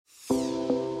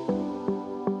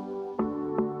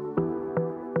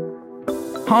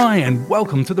Hi, and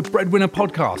welcome to the Breadwinner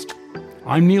Podcast.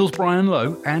 I'm Niels Brian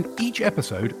Lowe, and each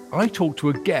episode I talk to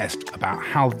a guest about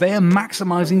how they're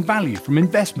maximizing value from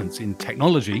investments in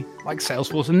technology like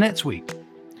Salesforce and NetSuite.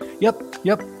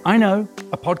 Yep, I know,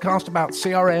 a podcast about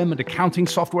CRM and accounting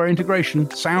software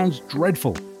integration sounds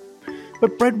dreadful.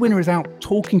 But Breadwinner is out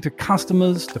talking to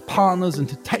customers, to partners, and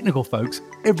to technical folks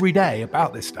every day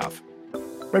about this stuff.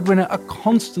 Breadwinner are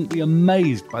constantly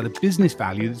amazed by the business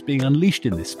value that's being unleashed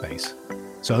in this space.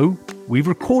 So, we've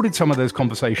recorded some of those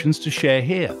conversations to share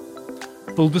here.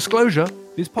 Full disclosure,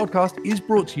 this podcast is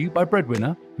brought to you by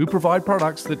Breadwinner, who provide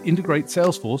products that integrate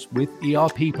Salesforce with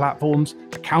ERP platforms,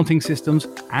 accounting systems,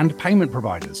 and payment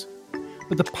providers.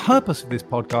 But the purpose of this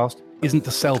podcast isn't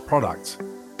to sell products.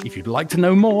 If you'd like to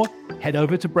know more, head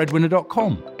over to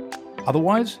breadwinner.com.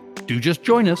 Otherwise, do just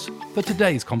join us for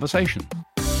today's conversation.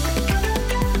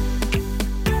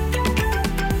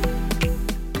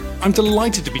 I'm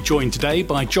delighted to be joined today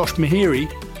by Josh Meiri,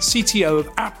 CTO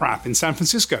of AppWrap in San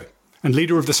Francisco and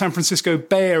leader of the San Francisco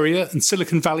Bay Area and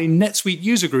Silicon Valley NetSuite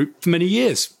user group for many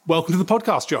years. Welcome to the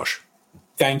podcast, Josh.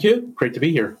 Thank you. Great to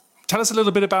be here. Tell us a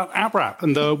little bit about AppWrap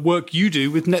and the work you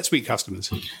do with NetSuite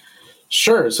customers.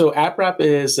 Sure. So AppWrap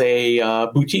is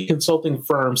a boutique consulting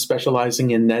firm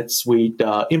specializing in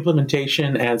NetSuite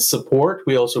implementation and support.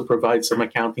 We also provide some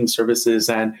accounting services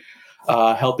and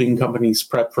helping companies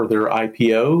prep for their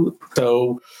IPO.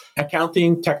 So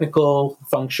accounting, technical,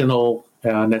 functional,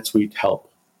 NetSuite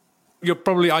help. You're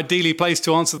probably ideally placed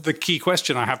to answer the key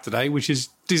question I have today, which is,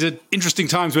 these are interesting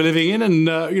times we're living in,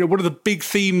 and what are the big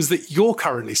themes that you're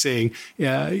currently seeing,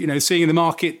 seeing in the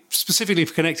market, specifically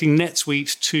for connecting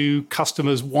NetSuite to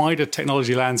customers' wider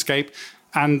technology landscape,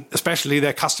 and especially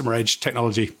their customer edge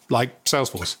technology like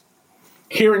Salesforce?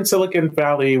 Here in Silicon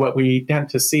Valley, what we tend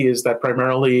to see is that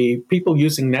primarily people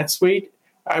using NetSuite,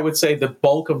 I would say the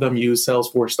bulk of them use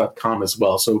Salesforce.com as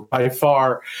well. So by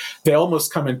far, they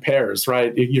almost come in pairs,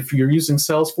 right? If you're using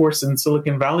Salesforce in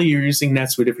Silicon Valley, you're using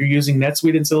NetSuite. If you're using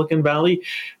NetSuite in Silicon Valley,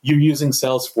 you're using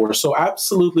Salesforce. So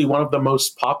absolutely one of the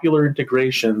most popular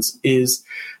integrations is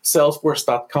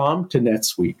Salesforce.com to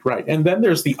NetSuite, right? And then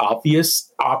there's the obvious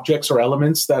objects or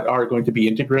elements that are going to be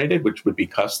integrated, which would be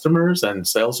customers and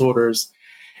sales orders.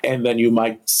 And then you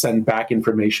might send back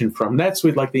information from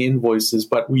NetSuite like the invoices.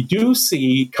 But we do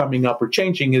see coming up or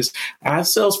changing is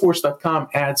as Salesforce.com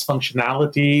adds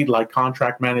functionality like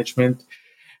contract management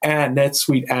and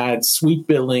NetSuite adds suite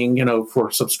billing, for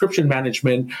subscription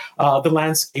management, the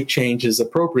landscape changes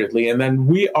appropriately. And then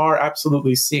we are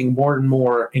absolutely seeing more and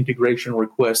more integration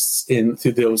requests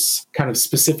into those kind of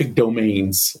specific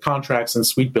domains, contracts and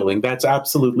suite billing. That's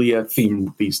absolutely a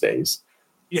theme these days.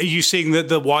 Are you seeing that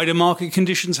the wider market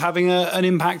conditions having an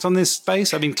impact on this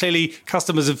space? I mean, clearly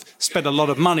customers have spent a lot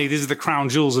of money. These are the crown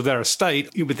jewels of their estate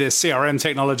with their CRM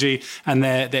technology and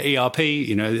their ERP,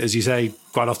 as you say,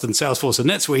 quite often Salesforce and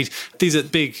NetSuite. These are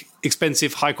big,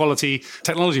 expensive, high-quality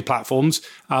technology platforms,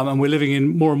 and we're living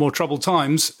in more and more troubled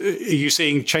times. Are you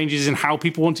seeing changes in how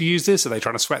people want to use this? Are they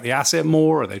trying to sweat the asset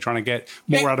more? Are they trying to get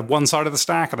more out of one side of the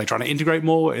stack? Are they trying to integrate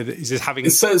more? Is this having...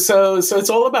 So it's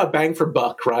all about bang for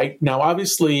buck, right? Now,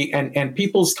 obviously, and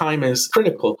people's time is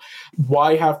critical.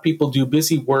 Why have people do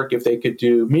busy work if they could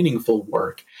do meaningful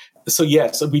work? So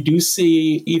yes, we do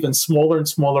see even smaller and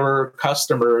smaller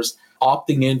customers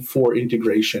opting in for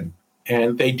integration,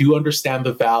 and they do understand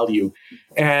the value.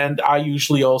 And I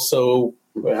usually also,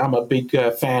 I'm a big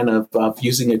fan of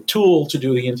using a tool to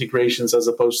do the integrations as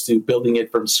opposed to building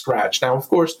it from scratch. Now, of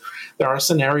course, there are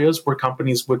scenarios where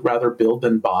companies would rather build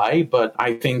than buy, but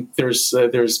I think there's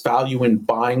value in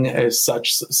buying a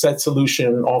such said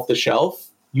solution off the shelf.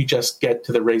 You just get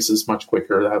to the races much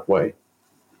quicker that way.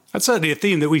 That's certainly a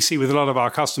theme that we see with a lot of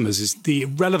our customers. Is the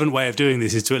relevant way of doing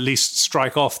this is to at least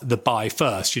strike off the buy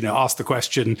first. Ask the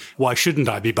question, why shouldn't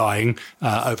I be buying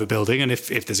over building? And if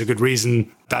there's a good reason,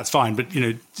 that's fine. But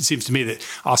it seems to me that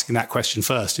asking that question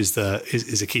first is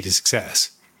a key to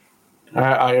success.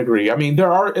 I agree. I mean,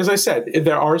 as I said,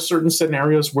 there are certain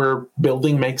scenarios where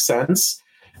building makes sense.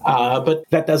 But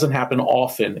that doesn't happen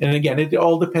often. And again, it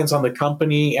all depends on the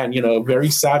company and,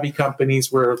 very savvy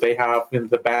companies where they have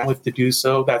the bandwidth to do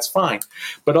so, that's fine.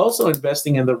 But also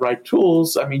investing in the right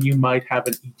tools. I mean, you might have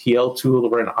an ETL tool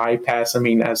or an iPaaS. I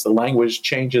mean, as the language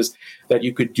changes, that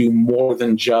you could do more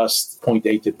than just point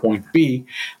A to point B.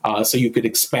 So you could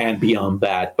expand beyond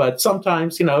that. But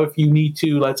sometimes, if you need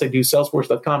to, let's say, do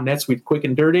Salesforce.com, NetSuite quick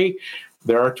and dirty,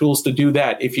 there are tools to do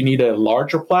that. If you need a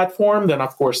larger platform, then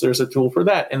of course there's a tool for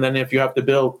that. And then if you have to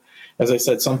build, as I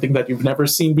said, something that you've never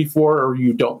seen before, or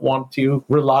you don't want to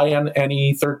rely on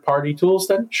any third-party tools,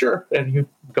 then sure, and you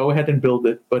go ahead and build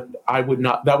it. But that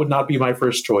would not be my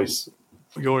first choice.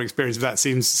 Your experience of that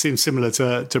seems similar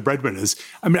to breadwinners.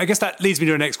 I mean, I guess that leads me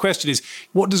to the next question is,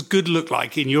 what does good look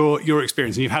like in your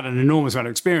experience? And you've had an enormous amount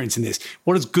of experience in this.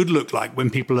 What does good look like when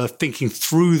people are thinking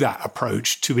through that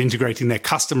approach to integrating their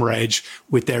customer edge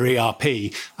with their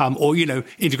ERP, or,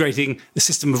 integrating the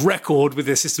system of record with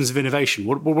their systems of innovation?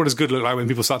 What does good look like when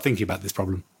people start thinking about this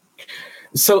problem?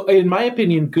 So in my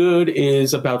opinion, good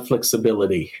is about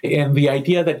flexibility and the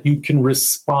idea that you can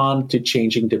respond to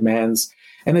changing demands.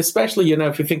 And especially,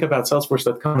 if you think about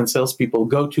Salesforce.com and salespeople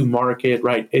go to market,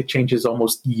 right, it changes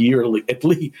almost yearly, at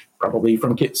least probably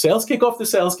from sales kickoff to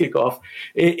sales kickoff,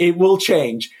 it will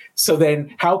change. So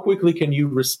then how quickly can you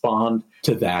respond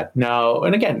to that? Now,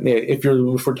 and again, if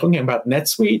we're talking about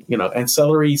NetSuite,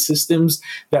 ancillary systems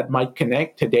that might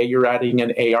connect, today you're adding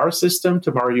an AR system,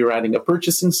 tomorrow you're adding a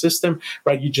purchasing system,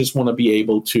 right? You just want to be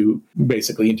able to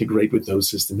basically integrate with those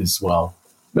systems as well.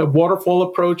 The waterfall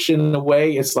approach, in a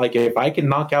way, it's like if I can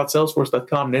knock out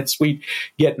Salesforce.com, NetSuite,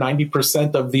 get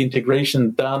 90% of the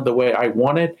integration done the way I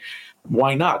want it,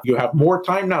 why not? You have more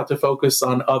time now to focus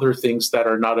on other things that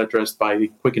are not addressed by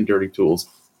quick and dirty tools.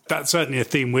 That's certainly a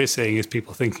theme we're seeing, is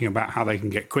people thinking about how they can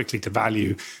get quickly to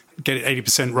value, get it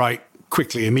 80% right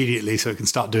quickly, immediately, so it can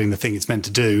start doing the thing it's meant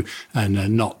to do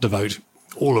and not devote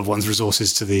all of one's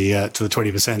resources to the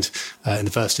 20% in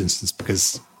the first instance,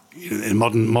 because in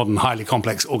modern, highly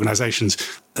complex organizations,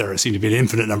 there seem to be an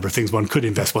infinite number of things one could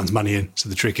invest one's money in. So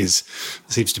the trick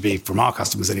seems to be, from our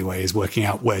customers anyway, is working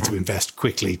out where to invest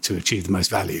quickly to achieve the most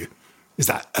value. Is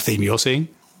that a theme you're seeing?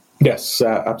 Yes,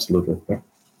 absolutely. Yeah.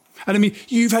 And I mean,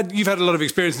 you've had a lot of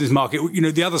experience in this market.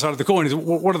 The other side of the coin is,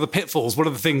 what are the pitfalls? What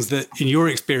are the things that, in your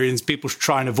experience, people should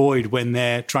try and avoid when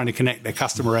they're trying to connect their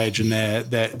customer edge and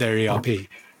their ERP?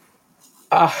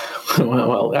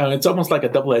 It's almost like a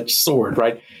double-edged sword,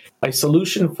 right? A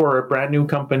solution for a brand new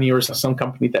company or some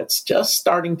company that's just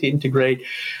starting to integrate,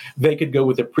 they could go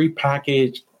with a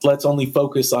prepackaged, let's only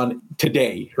focus on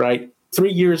today, right?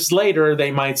 3 years later, they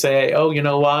might say, oh, you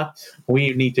know what?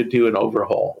 We need to do an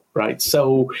overhaul, right?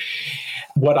 So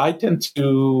what I tend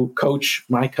to coach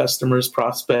my customers,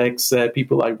 prospects,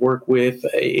 people I work with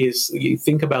is you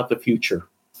think about the future.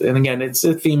 And again, it's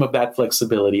a theme of that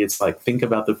flexibility. It's like, think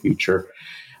about the future.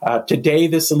 Today,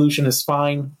 this solution is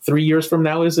fine. 3 years from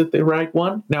now, is it the right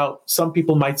one? Now, some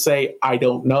people might say, I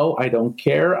don't know. I don't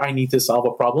care. I need to solve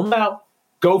a problem now.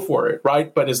 Go for it,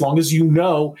 right? But as long as you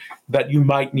know that you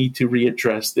might need to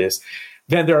readdress this.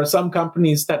 Then there are some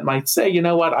companies that might say, you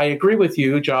know what? I agree with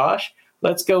you, Josh.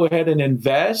 Let's go ahead and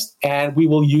invest, and we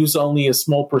will use only a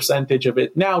small percentage of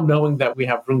it now, knowing that we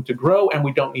have room to grow and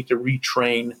we don't need to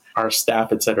retrain our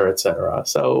staff, et cetera, et cetera.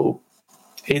 So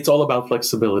it's all about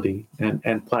flexibility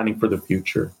and planning for the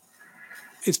future.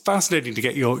 It's fascinating to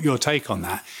get your take on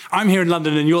that. I'm here in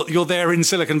London, and you're there in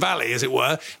Silicon Valley, as it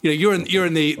were. You're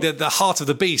in the heart of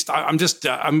the beast.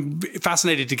 I'm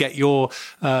fascinated to get your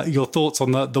thoughts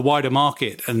on the wider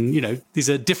market. And these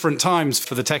are different times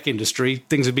for the tech industry.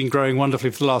 Things have been growing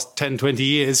wonderfully for the last 10, 20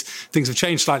 years. Things have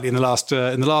changed slightly in the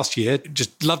last year.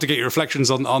 Just love to get your reflections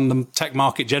on the tech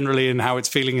market generally and how it's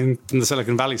feeling from the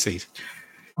Silicon Valley seat.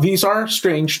 These are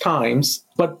strange times,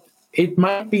 but it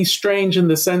might be strange in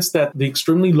the sense that the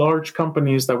extremely large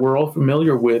companies that we're all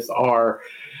familiar with are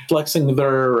flexing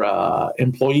their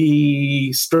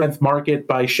employee strength market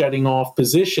by shedding off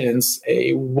positions,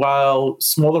 while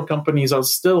smaller companies are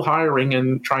still hiring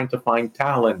and trying to find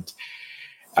talent.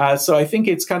 So I think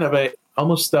it's kind of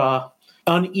almost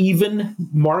uneven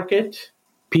market.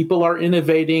 People are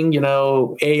innovating,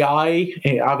 AI.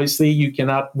 Obviously, you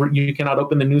cannot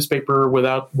open the newspaper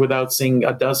without seeing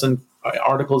a dozen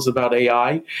articles about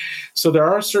AI. So there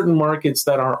are certain markets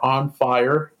that are on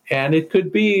fire, and it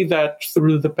could be that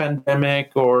through the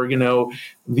pandemic or,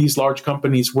 these large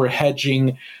companies were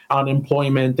hedging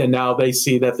unemployment, and now they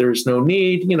see that there's no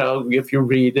need. If you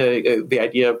read the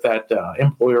idea of that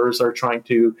employers are trying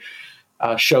to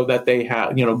show that they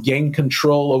have, gain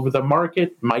control over the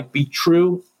market, might be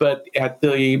true, but at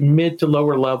the mid to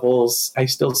lower levels, I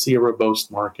still see a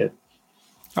robust market.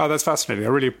 Oh, that's fascinating. I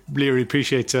really, really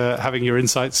appreciate having your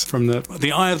insights from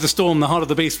the eye of the storm, the heart of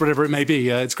the beast, whatever it may be.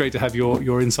 It's great to have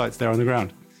your insights there on the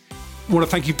ground. I want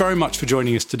to thank you very much for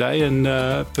joining us today and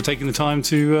for taking the time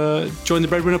to join the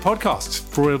Breadwinner podcast.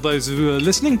 For all of those who are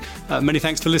listening, many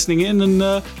thanks for listening in, and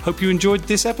hope you enjoyed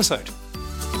this episode.